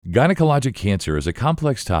Gynecologic cancer is a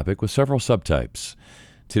complex topic with several subtypes.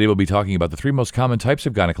 Today we'll be talking about the three most common types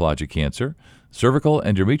of gynecologic cancer: cervical,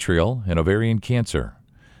 endometrial, and ovarian cancer.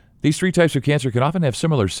 These three types of cancer can often have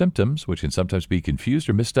similar symptoms, which can sometimes be confused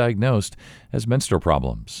or misdiagnosed as menstrual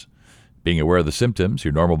problems. Being aware of the symptoms,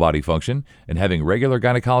 your normal body function, and having regular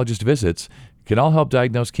gynecologist visits can all help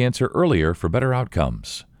diagnose cancer earlier for better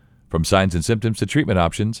outcomes. From signs and symptoms to treatment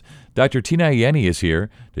options, Dr. Tina Ieni is here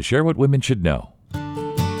to share what women should know.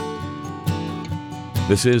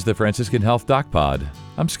 This is the Franciscan Health Doc Pod.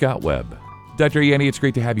 I'm Scott Webb. Dr. Ieni, it's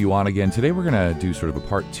great to have you on again. Today we're going to do sort of a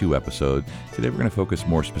part 2 episode. Today we're going to focus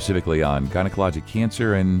more specifically on gynecologic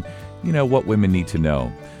cancer and, what women need to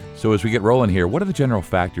know. So as we get rolling here, what are the general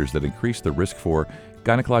factors that increase the risk for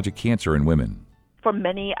gynecologic cancer in women? For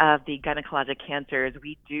many of the gynecologic cancers,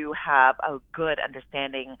 we do have a good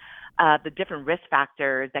understanding of the different risk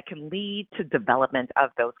factors that can lead to development of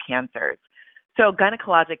those cancers. So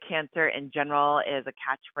gynecologic cancer in general is a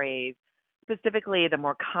catchphrase. Specifically, the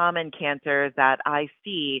more common cancers that I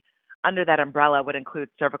see under that umbrella would include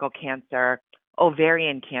cervical cancer,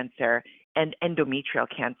 ovarian cancer, and endometrial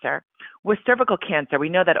cancer. With cervical cancer, we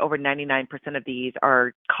know that over 99% of these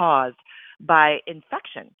are caused by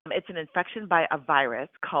infection. It's an infection by a virus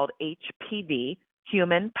called HPV,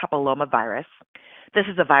 human papillomavirus. This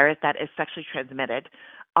is a virus that is sexually transmitted.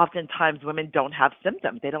 Oftentimes, women don't have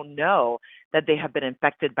symptoms. They don't know that they have been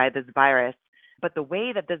infected by this virus. But the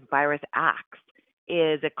way that this virus acts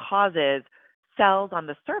is it causes cells on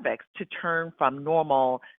the cervix to turn from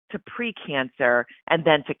normal to precancer and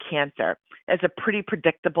then to cancer. It's a pretty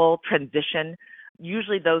predictable transition.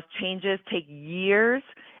 Usually those changes take years,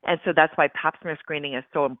 and so that's why pap smear screening is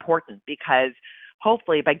so important, because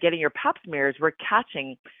hopefully by getting your pap smears, we're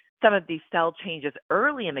catching some of these cell changes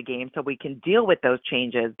early in the game so we can deal with those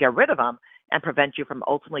changes, get rid of them, and prevent you from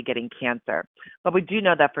ultimately getting cancer. But we do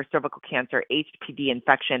know that for cervical cancer, HPV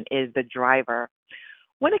infection is the driver.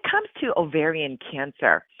 When it comes to ovarian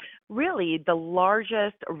cancer, really the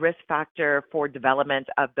largest risk factor for development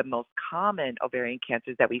of the most common ovarian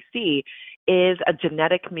cancers that we see is a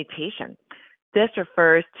genetic mutation. This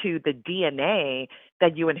refers to the DNA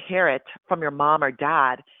that you inherit from your mom or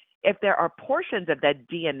dad. If there are portions of that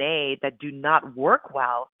DNA that do not work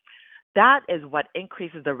well, that is what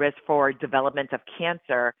increases the risk for development of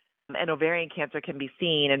cancer. And ovarian cancer can be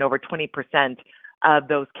seen in over 20% of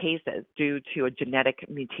those cases due to a genetic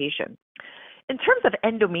mutation. In terms of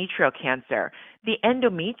endometrial cancer, the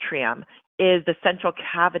endometrium is the central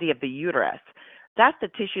cavity of the uterus. That's the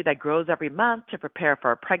tissue that grows every month to prepare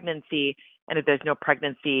for a pregnancy. And if there's no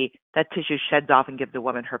pregnancy, that tissue sheds off and gives the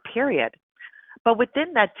woman her period. But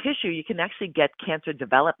within that tissue, you can actually get cancer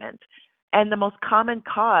development. And the most common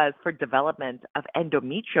cause for development of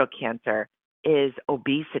endometrial cancer is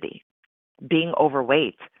obesity, being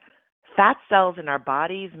overweight. Fat cells in our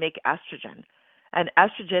bodies make estrogen, and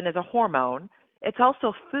estrogen is a hormone. It's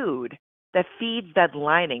also food that feeds that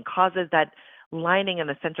lining, causes that lining in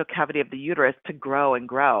the central cavity of the uterus to grow and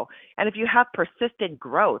grow. And if you have persistent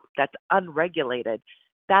growth that's unregulated,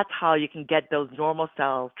 that's how you can get those normal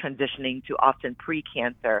cells transitioning to often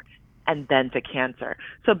precancer and then to cancer.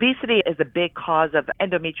 So obesity is a big cause of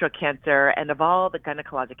endometrial cancer, and of all the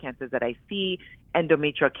gynecologic cancers that I see,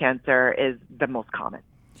 endometrial cancer is the most common.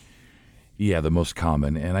 Yeah, the most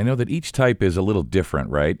common. And I know that each type is a little different,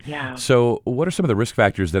 right? Yeah. So what are some of the risk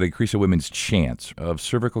factors that increase a woman's chance of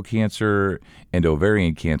cervical cancer and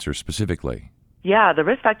ovarian cancer specifically? Yeah, the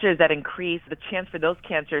risk factors that increase the chance for those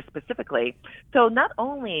cancers specifically. So not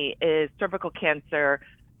only is cervical cancer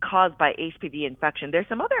caused by HPV infection, there's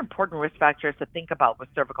some other important risk factors to think about with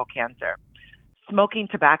cervical cancer. Smoking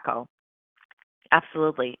tobacco,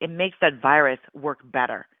 absolutely. It makes that virus work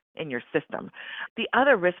better in your system. The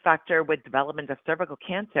other risk factor with development of cervical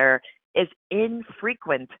cancer is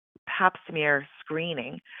infrequent pap smear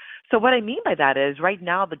screening. So what I mean by that is right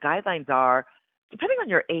now the guidelines are, depending on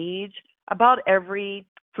your age, about every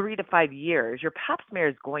 3 to 5 years, your pap smear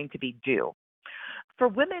is going to be due. For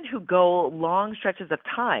women who go long stretches of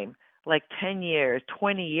time, like 10 years,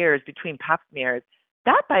 20 years between pap smears,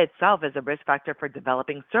 that by itself is a risk factor for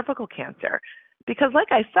developing cervical cancer. Because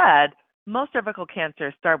like I said, most cervical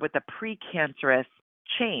cancers start with a precancerous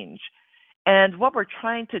change. And what we're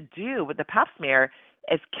trying to do with the pap smear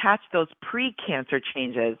is catch those precancer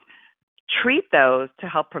changes, treat those to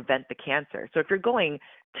help prevent the cancer. So if you're going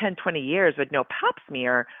 10, 20 years with no pap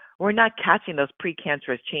smear, we're not catching those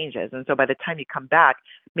precancerous changes. And so by the time you come back,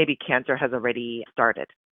 maybe cancer has already started.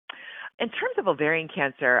 In terms of ovarian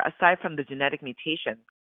cancer, aside from the genetic mutation,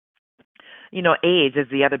 Age is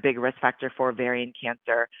the other big risk factor for ovarian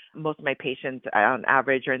cancer. Most of my patients, on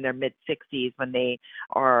average, are in their mid 60s when they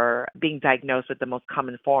are being diagnosed with the most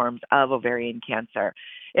common forms of ovarian cancer.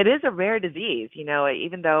 It is a rare disease,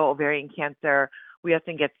 even though ovarian cancer, we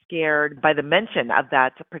often get scared by the mention of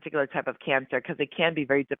that particular type of cancer because it can be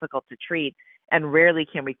very difficult to treat and rarely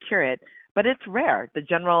can we cure it. But it's rare. The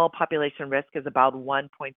general population risk is about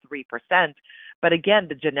 1.3%. But again,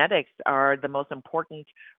 the genetics are the most important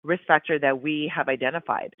risk factor that we have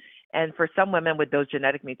identified. And for some women with those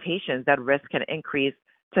genetic mutations, that risk can increase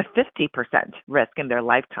to 50% risk in their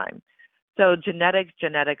lifetime. So genetics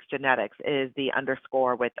is the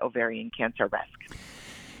underscore with ovarian cancer risk.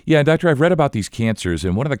 Yeah, Doctor, I've read about these cancers,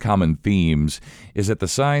 and one of the common themes is that the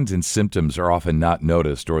signs and symptoms are often not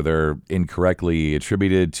noticed, or they're incorrectly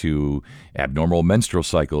attributed to abnormal menstrual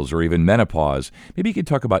cycles or even menopause. Maybe you could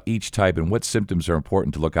talk about each type and what symptoms are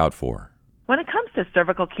important to look out for. When it comes to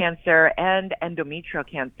cervical cancer and endometrial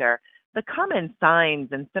cancer, the common signs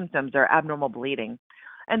and symptoms are abnormal bleeding.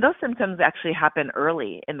 And those symptoms actually happen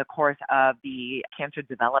early in the course of the cancer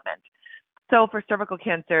development. So for cervical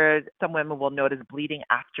cancer, some women will notice bleeding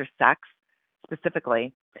after sex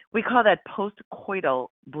specifically. We call that postcoital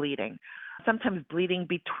bleeding. Sometimes bleeding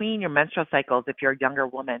between your menstrual cycles if you're a younger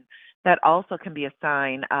woman. That also can be a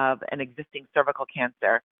sign of an existing cervical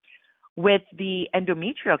cancer. With the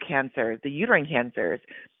endometrial cancers, the uterine cancers,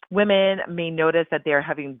 women may notice that they're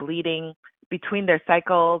having bleeding between their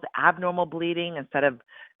cycles, abnormal bleeding instead of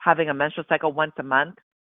having a menstrual cycle once a month.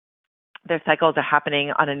 Their cycles are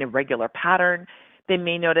happening on an irregular pattern. They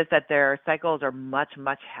may notice that their cycles are much,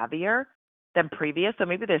 much heavier than previous. So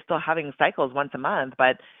maybe they're still having cycles once a month,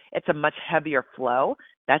 but it's a much heavier flow.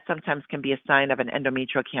 That sometimes can be a sign of an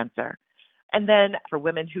endometrial cancer. And then for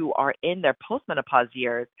women who are in their postmenopause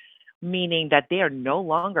years, meaning that they are no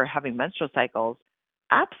longer having menstrual cycles,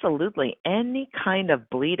 absolutely any kind of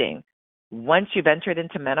bleeding once you've entered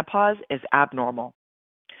into menopause is abnormal.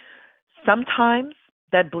 Sometimes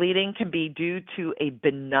that bleeding can be due to a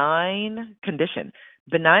benign condition.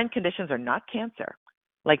 Benign conditions are not cancer,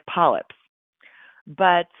 like polyps.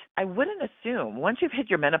 But I wouldn't assume once you've hit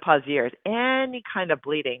your menopause years, any kind of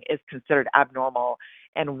bleeding is considered abnormal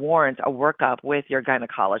and warrants a workup with your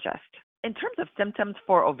gynecologist. In terms of symptoms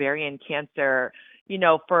for ovarian cancer,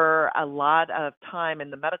 for a lot of time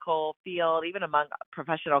in the medical field, even among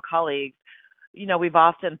professional colleagues, we've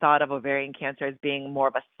often thought of ovarian cancer as being more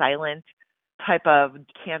of a silent type of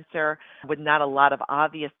cancer with not a lot of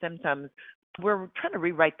obvious symptoms. We're trying to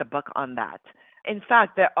rewrite the book on that. In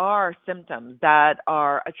fact, there are symptoms that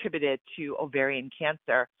are attributed to ovarian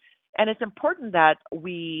cancer, and it's important that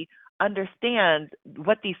we understand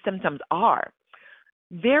what these symptoms are.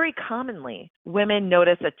 Very commonly, women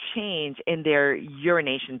notice a change in their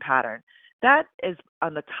urination pattern. That is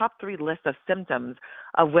on the top 3 list of symptoms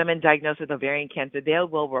of women diagnosed with ovarian cancer. They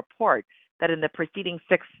will report that in the preceding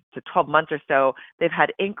 6 to 12 months or so, they've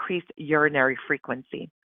had increased urinary frequency.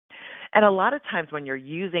 And a lot of times when you're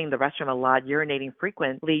using the restroom a lot, urinating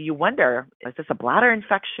frequently, you wonder, is this a bladder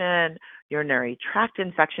infection, urinary tract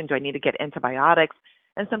infection? Do I need to get antibiotics?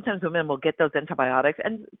 And sometimes women will get those antibiotics,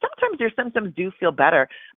 and sometimes your symptoms do feel better,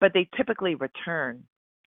 but they typically return.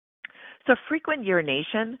 So frequent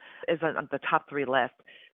urination is on the top 3 list.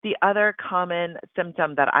 The other common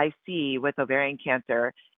symptom that I see with ovarian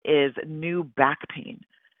cancer is new back pain.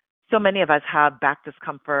 So many of us have back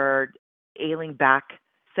discomfort, ailing back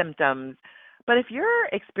symptoms. But if you're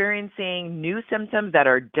experiencing new symptoms that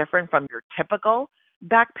are different from your typical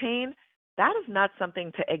back pain, that is not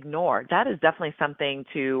something to ignore. That is definitely something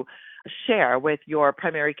to share with your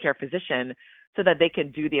primary care physician so that they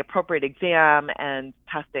can do the appropriate exam and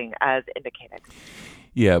testing as indicated.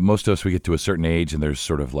 Yeah, most of us, we get to a certain age and there's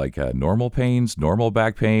sort of like normal pains, normal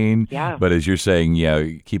back pain. Yeah. But as you're saying,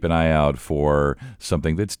 keep an eye out for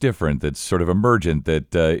something that's different, that's sort of emergent,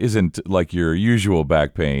 that isn't like your usual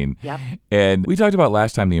back pain. Yep. And we talked about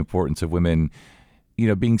last time the importance of women,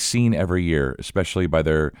 being seen every year, especially by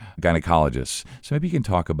their gynecologists. So maybe you can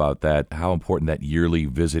talk about that, how important that yearly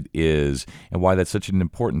visit is, and why that's such an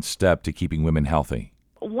important step to keeping women healthy.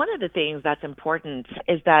 One of the things that's important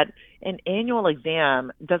is that an annual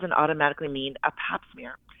exam doesn't automatically mean a pap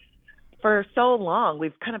smear. For so long,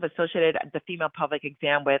 we've kind of associated the female pelvic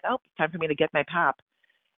exam with, it's time for me to get my pap.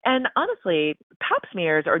 And honestly, pap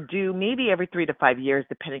smears are due maybe every 3 to 5 years,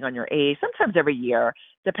 depending on your age, sometimes every year,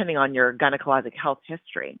 depending on your gynecologic health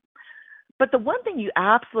history. But the one thing you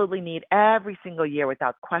absolutely need every single year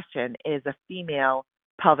without question is a female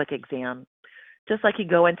pelvic exam. Just like you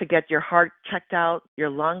go in to get your heart checked out, your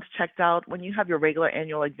lungs checked out, when you have your regular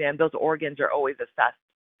annual exam, those organs are always assessed.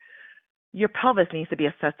 Your pelvis needs to be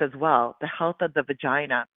assessed as well, the health of the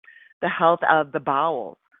vagina, the health of the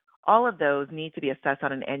bowels. All of those need to be assessed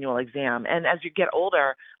on an annual exam. And as you get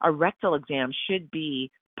older, a rectal exam should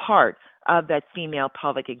be part of that female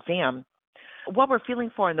pelvic exam. What we're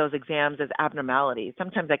feeling for in those exams is abnormalities.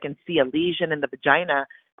 Sometimes I can see a lesion in the vagina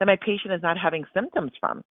that my patient is not having symptoms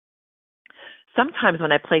from. Sometimes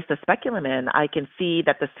when I place the speculum in, I can see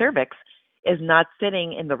that the cervix is not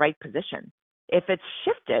sitting in the right position. If it's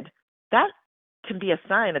shifted, that can be a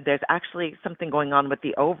sign that there's actually something going on with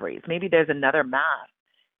the ovaries. Maybe there's another mass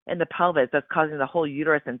in the pelvis that's causing the whole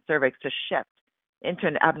uterus and cervix to shift into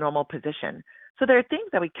an abnormal position. So there are things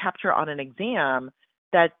that we capture on an exam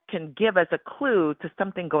that can give us a clue to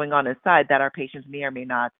something going on inside that our patients may or may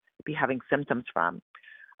not be having symptoms from.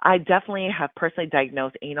 I definitely have personally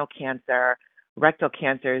diagnosed anal cancer, rectal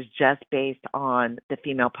cancers just based on the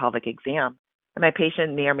female pelvic exam. And my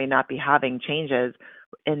patient may or may not be having changes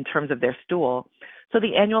in terms of their stool. So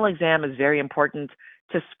the annual exam is very important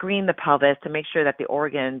to screen the pelvis to make sure that the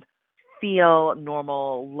organs feel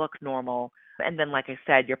normal, look normal. And then, like I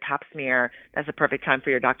said, your pap smear, that's a perfect time for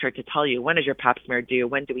your doctor to tell you, when is your pap smear due?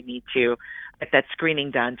 When do we need to get that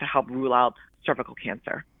screening done to help rule out cervical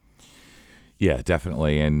cancer? Yeah,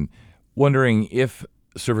 definitely. And wondering if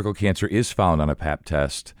cervical cancer is found on a pap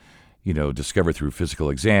test, discovered through physical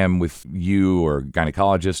exam with you or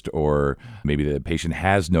gynecologist, or maybe the patient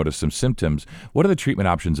has noticed some symptoms. What are the treatment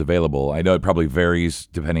options available? I know it probably varies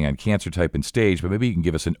depending on cancer type and stage, but maybe you can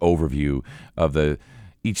give us an overview of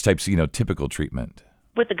each type's, typical treatment.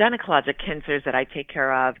 With the gynecologic cancers that I take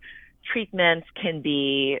care of, treatments can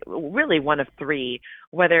be really one of three,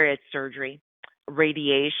 whether it's surgery,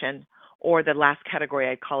 radiation, or the last category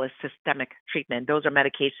I call is systemic treatment. Those are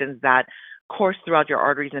medications that course throughout your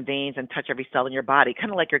arteries and veins and touch every cell in your body,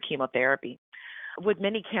 kind of like your chemotherapy. With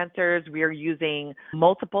many cancers, we are using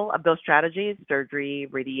multiple of those strategies: surgery,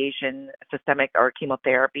 radiation, systemic, or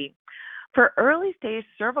chemotherapy. For early stage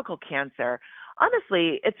cervical cancer,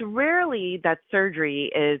 honestly, it's rarely that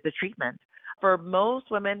surgery is the treatment. For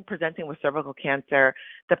most women presenting with cervical cancer,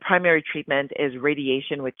 the primary treatment is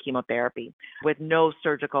radiation with chemotherapy, with no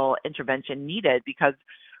surgical intervention needed, because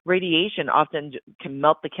radiation often can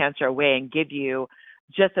melt the cancer away and give you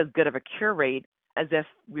just as good of a cure rate as if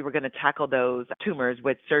we were going to tackle those tumors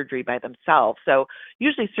with surgery by themselves. So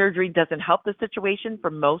usually surgery doesn't help the situation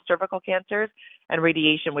for most cervical cancers, and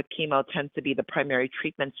radiation with chemo tends to be the primary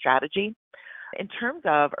treatment strategy. In terms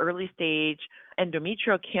of early stage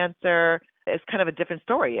endometrial cancer, it's kind of a different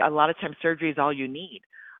story. A lot of times surgery is all you need.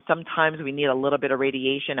 Sometimes we need a little bit of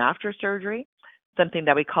radiation after surgery, something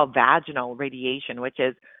that we call vaginal radiation, which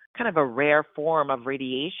is kind of a rare form of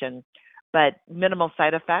radiation, but minimal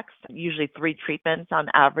side effects, usually 3 treatments on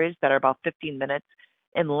average that are about 15 minutes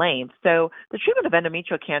in length. So the treatment of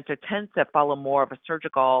endometrial cancer tends to follow more of a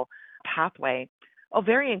surgical pathway.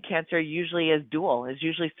 Ovarian cancer usually is dual, is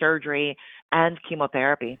usually surgery and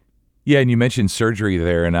chemotherapy. Yeah, and you mentioned surgery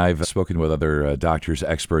there, and I've spoken with other doctors,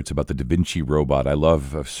 experts about the Da Vinci robot. I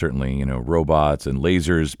love, certainly, robots and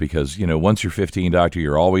lasers because, once you're 15, doctor,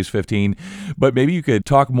 you're always 15. But maybe you could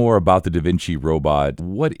talk more about the Da Vinci robot.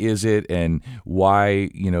 What is it, and why,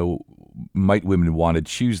 might women want to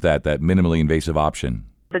choose that minimally invasive option?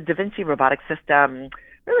 The Da Vinci robotic system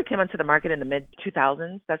really came onto the market in the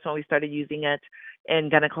mid-2000s. That's when we started using it in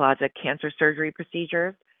gynecologic cancer surgery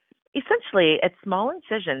procedures. Essentially, it's small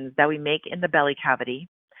incisions that we make in the belly cavity.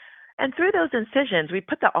 And through those incisions, we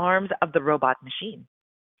put the arms of the robot machine.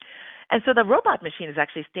 And so the robot machine is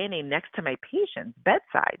actually standing next to my patient's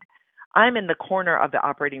bedside. I'm in the corner of the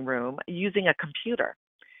operating room using a computer.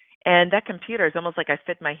 And that computer is almost like I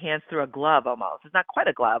fit my hands through a glove almost. It's not quite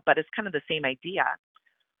a glove, but it's kind of the same idea,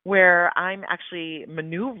 where I'm actually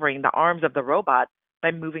maneuvering the arms of the robot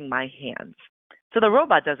by moving my hands. So the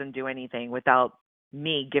robot doesn't do anything without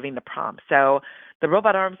me giving the prompt. So the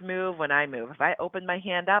robot arms move when I move. If I open my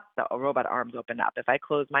hand up, the robot arms open up. If I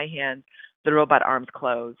close my hand, the robot arms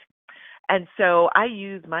close. And so I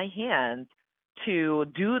use my hands to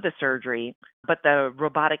do the surgery, but the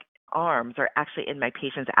robotic arms are actually in my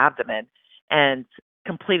patient's abdomen and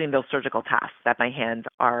completing those surgical tasks that my hands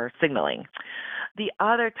are signaling. The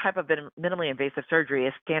other type of minimally invasive surgery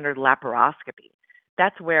is standard laparoscopy.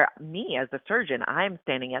 That's where me as the surgeon, I'm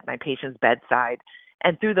standing at my patient's bedside,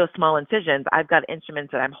 and through those small incisions, I've got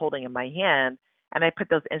instruments that I'm holding in my hand, and I put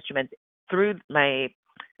those instruments through my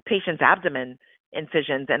patient's abdomen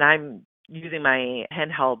incisions, and I'm using my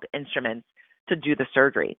handheld instruments to do the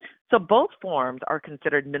surgery. So both forms are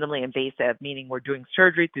considered minimally invasive, meaning we're doing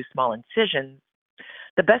surgery through small incisions.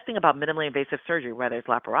 The best thing about minimally invasive surgery, whether it's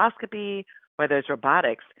laparoscopy, whether it's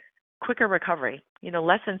robotics, quicker recovery.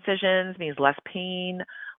 Less incisions means less pain,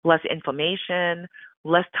 less inflammation,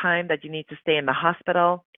 less time that you need to stay in the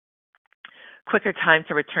hospital, quicker time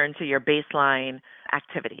to return to your baseline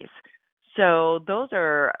activities. So those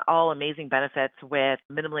are all amazing benefits with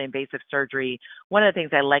minimally invasive surgery. One of the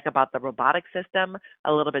things I like about the robotic system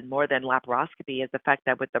a little bit more than laparoscopy is the fact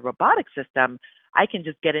that with the robotic system, I can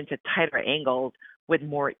just get into tighter angles with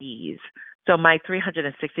more ease. So my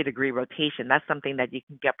 360-degree rotation, that's something that you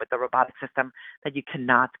can get with the robotic system that you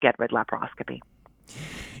cannot get with laparoscopy.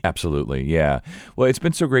 Absolutely, yeah. Well, it's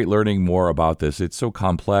been so great learning more about this. It's so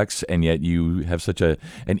complex, and yet you have such an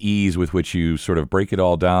ease with which you sort of break it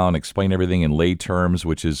all down, explain everything in lay terms,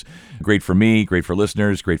 which is great for me, great for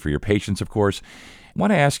listeners, great for your patients, of course. I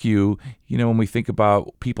want to ask you, when we think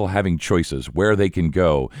about people having choices, where they can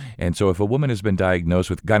go. And so if a woman has been diagnosed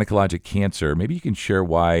with gynecologic cancer, maybe you can share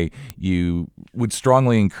why you would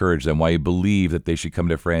strongly encourage them, why you believe that they should come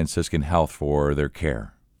to Franciscan Health for their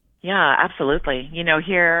care. Yeah, absolutely.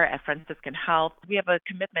 Here at Franciscan Health, we have a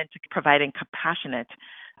commitment to providing compassionate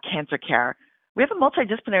cancer care. We have a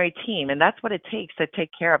multidisciplinary team, and that's what it takes to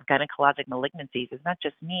take care of gynecologic malignancies. It's not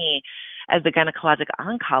just me as the gynecologic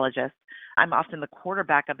oncologist. I'm often the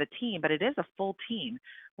quarterback of the team, but it is a full team.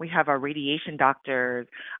 We have our radiation doctors,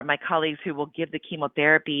 my colleagues who will give the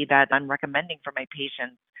chemotherapy that I'm recommending for my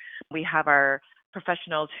patients. We have our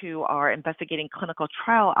professionals who are investigating clinical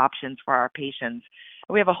trial options for our patients.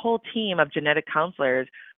 We have a whole team of genetic counselors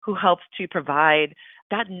who helps to provide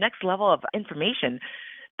that next level of information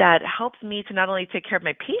that helps me to not only take care of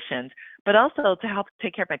my patients, but also to help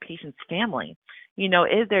take care of my patient's family.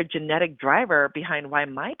 Is there a genetic driver behind why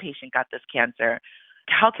my patient got this cancer?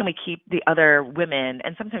 How can we keep the other women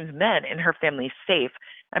and sometimes men in her family safe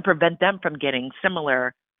and prevent them from getting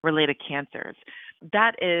similar related cancers?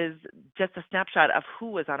 That is just a snapshot of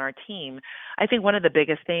who is on our team. I think one of the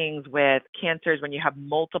biggest things with cancers, when you have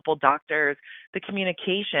multiple doctors, the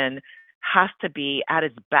communication has to be at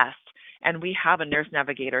its best. And we have a nurse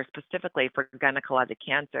navigator specifically for gynecologic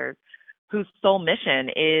cancers whose sole mission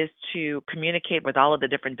is to communicate with all of the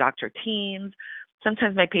different doctor teams.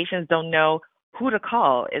 Sometimes my patients don't know who to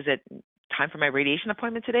call. Is it time for my radiation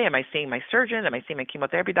appointment today? Am I seeing my surgeon? Am I seeing my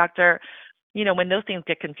chemotherapy doctor? When those things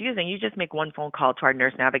get confusing, you just make one phone call to our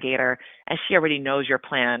nurse navigator, and she already knows your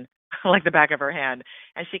plan like the back of her hand,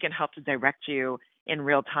 and she can help to direct you in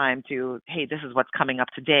real time to, hey, this is what's coming up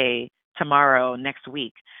today, tomorrow, next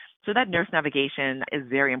week. So that nurse navigation is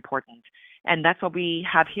very important, and that's what we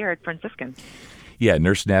have here at Franciscan. Yeah,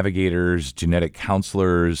 nurse navigators, genetic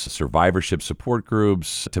counselors, survivorship support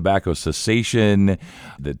groups, tobacco cessation,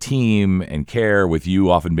 the team and care, with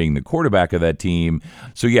you often being the quarterback of that team.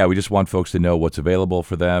 So yeah, we just want folks to know what's available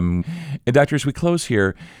for them. And doctor, as we close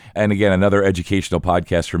here, and again, another educational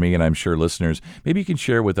podcast for me, and I'm sure listeners, maybe you can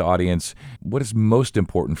share with the audience what is most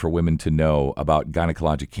important for women to know about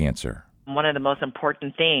gynecologic cancer. One of the most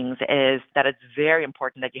important things is that it's very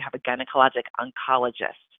important that you have a gynecologic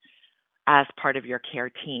oncologist as part of your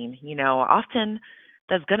care team. Often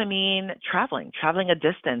that's going to mean traveling a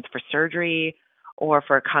distance for surgery or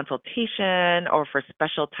for a consultation or for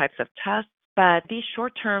special types of tests. But these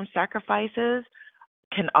short-term sacrifices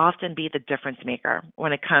can often be the difference maker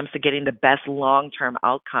when it comes to getting the best long-term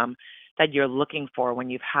outcome that you're looking for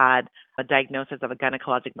when you've had a diagnosis of a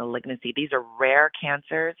gynecologic malignancy. These are rare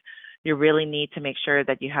cancers. You really need to make sure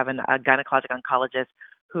that you have a gynecologic oncologist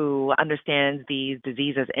who understands these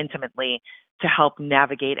diseases intimately to help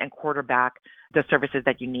navigate and quarterback the services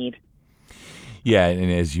that you need. Yeah,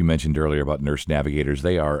 and as you mentioned earlier about nurse navigators,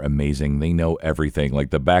 they are amazing. They know everything, like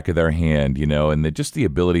the back of their hand, and just the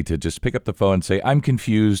ability to just pick up the phone and say, I'm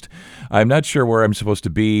confused. I'm not sure where I'm supposed to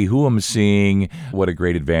be, who I'm seeing. What a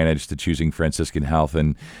great advantage to choosing Franciscan Health,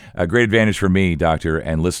 and a great advantage for me, doctor,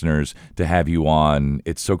 and listeners to have you on.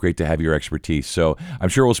 It's so great to have your expertise. So I'm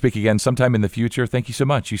sure we'll speak again sometime in the future. Thank you so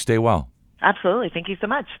much. You stay well. Absolutely. Thank you so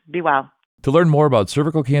much. Be well. To learn more about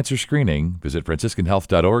cervical cancer screening, visit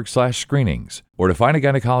franciscanhealth.org/screenings. Or to find a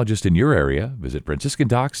gynecologist in your area, visit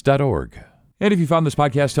franciscandocs.org. And if you found this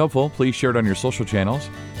podcast helpful, please share it on your social channels.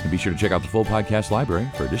 And be sure to check out the full podcast library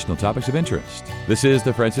for additional topics of interest. This is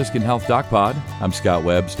the Franciscan Health Doc Pod. I'm Scott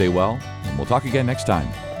Webb. Stay well, and we'll talk again next time.